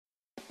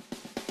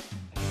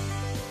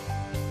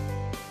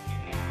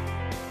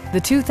The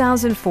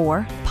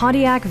 2004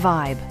 Pontiac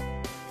Vibe.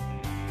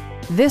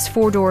 This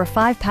four-door,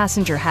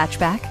 five-passenger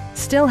hatchback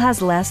still has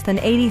less than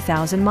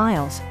 80,000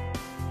 miles.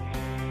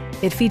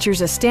 It features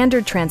a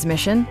standard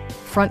transmission,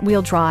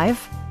 front-wheel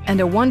drive,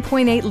 and a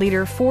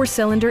 1.8-liter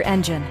four-cylinder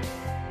engine.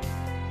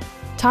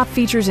 Top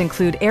features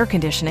include air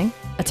conditioning,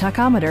 a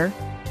tachometer,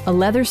 a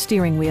leather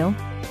steering wheel,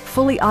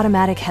 fully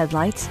automatic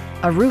headlights,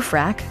 a roof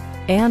rack,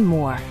 and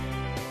more.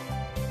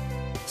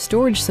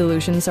 Storage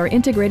solutions are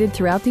integrated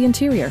throughout the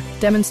interior,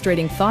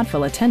 demonstrating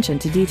thoughtful attention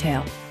to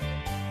detail.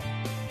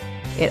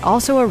 It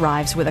also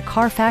arrives with a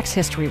Carfax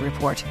history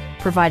report,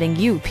 providing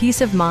you peace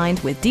of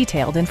mind with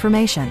detailed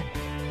information.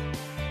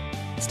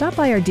 Stop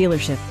by our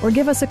dealership or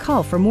give us a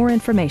call for more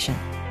information.